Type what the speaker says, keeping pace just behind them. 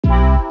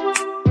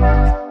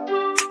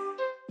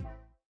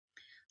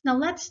Now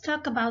let's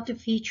talk about the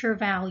future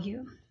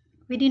value.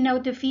 We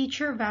denote the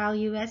future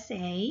value as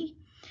A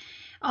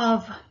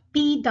of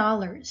P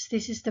dollars.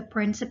 This is the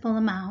principal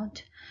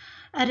amount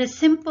at a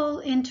simple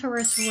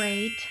interest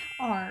rate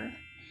R.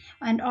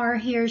 And R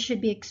here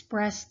should be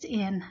expressed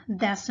in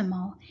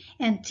decimal,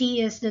 and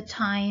T is the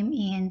time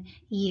in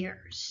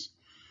years.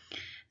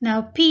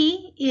 Now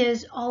P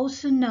is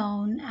also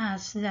known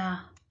as the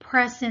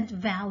present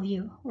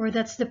value, or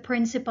that's the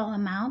principal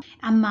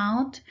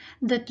amount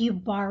that you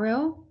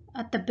borrow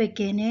at the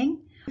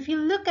beginning. If you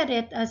look at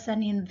it as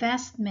an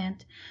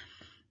investment,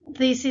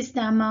 this is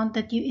the amount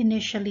that you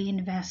initially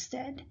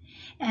invested.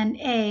 And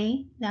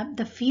A,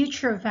 the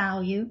future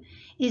value,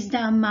 is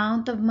the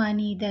amount of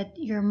money that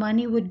your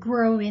money would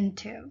grow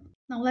into.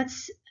 Now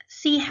let's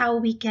see how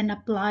we can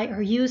apply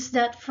or use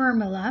that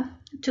formula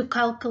to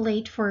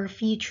calculate for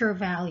future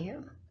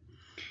value.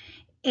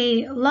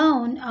 A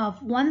loan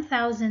of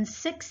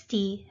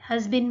 1,060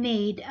 has been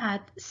made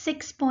at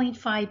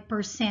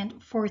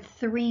 6.5% for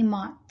 3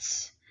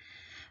 months.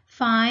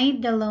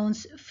 Find the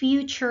loan's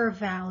future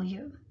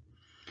value.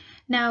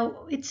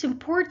 Now, it's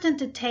important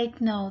to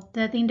take note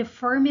that in the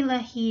formula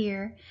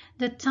here,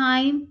 the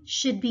time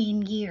should be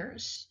in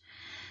years.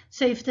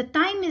 So if the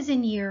time is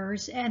in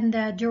years and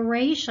the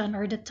duration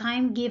or the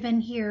time given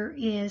here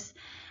is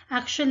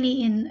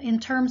actually in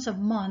terms of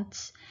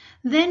months,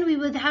 then we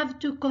would have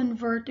to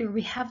convert, or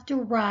we have to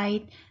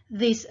write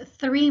these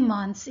 3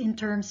 months in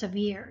terms of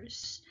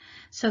years.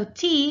 So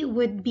T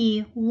would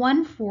be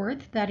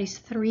 1/4, that is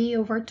 3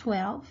 over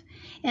 12,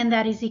 and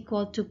that is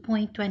equal to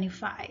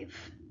 0.25.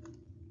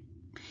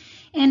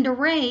 And the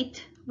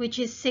rate, which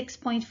is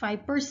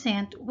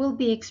 6.5%, will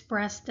be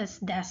expressed as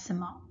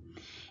decimal.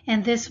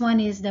 And this one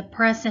is the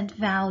present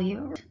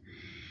value.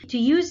 To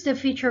use the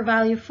future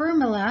value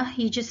formula,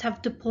 you just have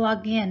to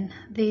plug in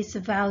these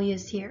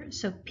values here.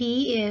 So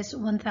P is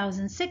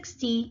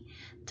 1,060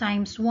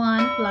 times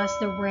 1 plus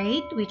the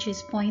rate, which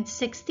is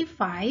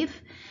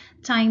 0.65,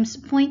 times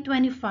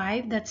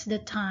 0.25, that's the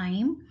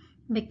time,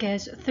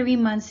 because 3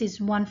 months is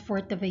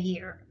 1/4 of a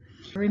year.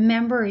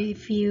 Remember,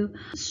 if you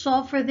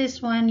solve for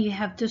this one, you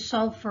have to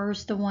solve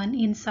first the one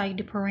inside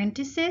the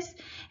parenthesis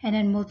and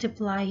then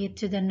multiply it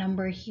to the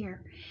number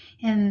here.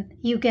 And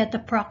you get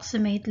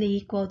approximately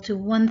equal to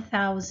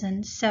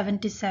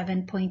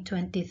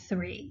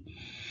 1,077.23.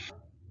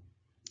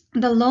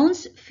 The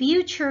loan's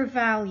future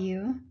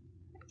value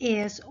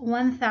is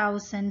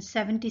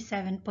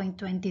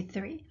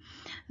 1,077.23.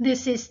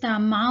 This is the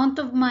amount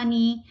of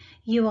money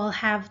you will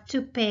have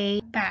to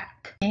pay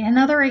back.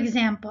 Another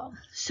example.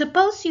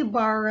 Suppose you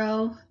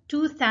borrow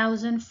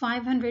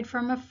 2,500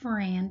 from a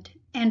friend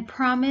and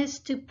promise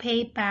to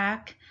pay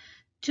back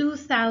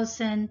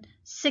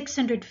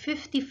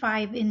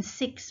 2,655 in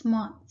 6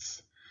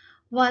 months.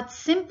 What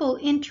simple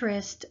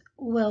interest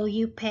will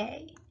you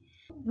pay?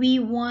 We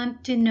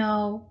want to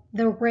know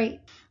the rate.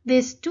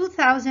 This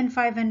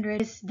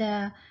 2,500 is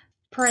the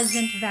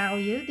present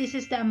value. This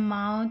is the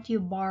amount you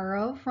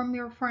borrow from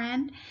your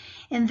friend.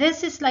 And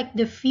this is like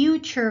the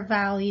future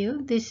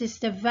value. This is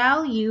the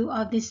value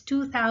of this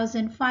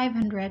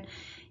 2,500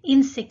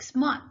 in 6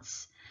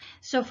 months.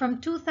 So from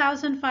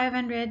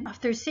 2,500,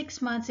 after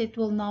 6 months, it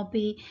will now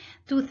be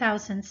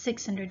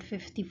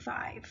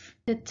 2,655.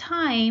 The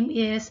time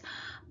is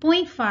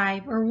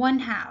 0.5 or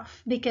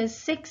 1/2, because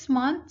 6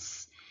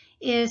 months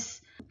is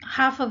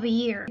half of a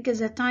year, because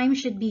the time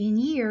should be in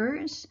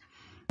years.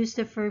 Use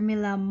the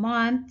formula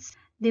months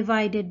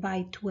divided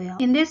by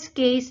 12. In this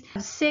case,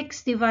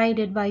 6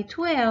 divided by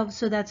 12,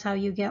 so that's how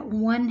you get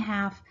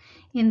 1/2,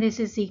 and this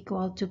is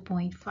equal to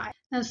 0.5.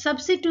 Now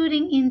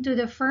substituting into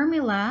the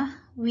formula,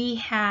 we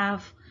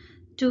have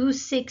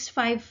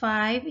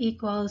 2,655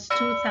 equals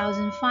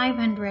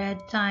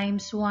 2,500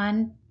 times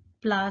 1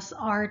 plus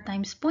R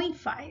times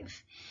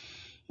 0.5.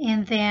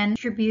 And then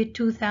distribute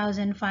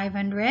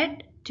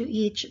 2,500 to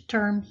each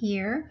term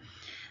here.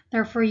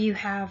 Therefore, you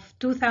have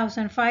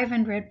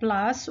 2,500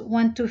 plus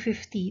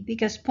 1,250,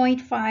 because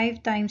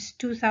 0.5 times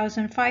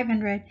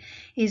 2,500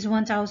 is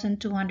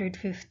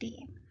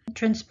 1,250.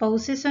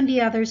 Transpose this on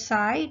the other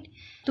side.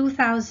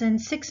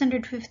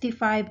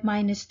 2,655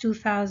 minus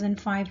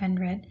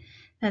 2,500.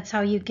 That's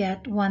how you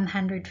get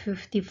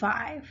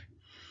 155.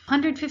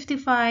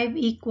 155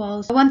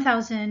 equals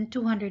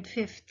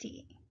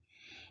 1,250.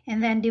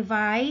 And then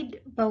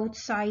divide both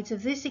sides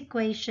of this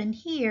equation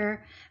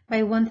here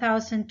by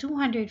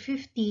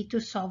 1,250 to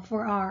solve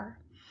for R.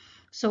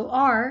 So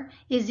R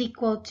is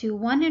equal to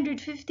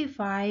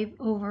 155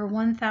 over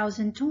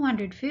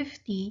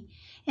 1,250,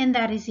 and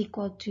that is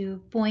equal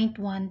to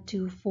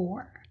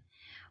 0.124,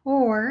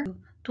 or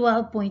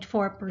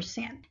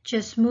 12.4%.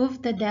 Just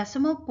move the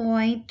decimal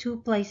point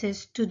 2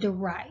 places to the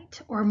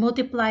right, or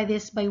multiply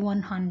this by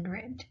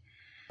 100.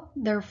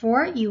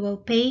 Therefore, you will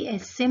pay a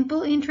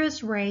simple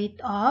interest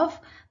rate of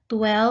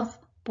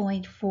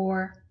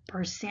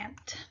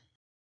 12.4%.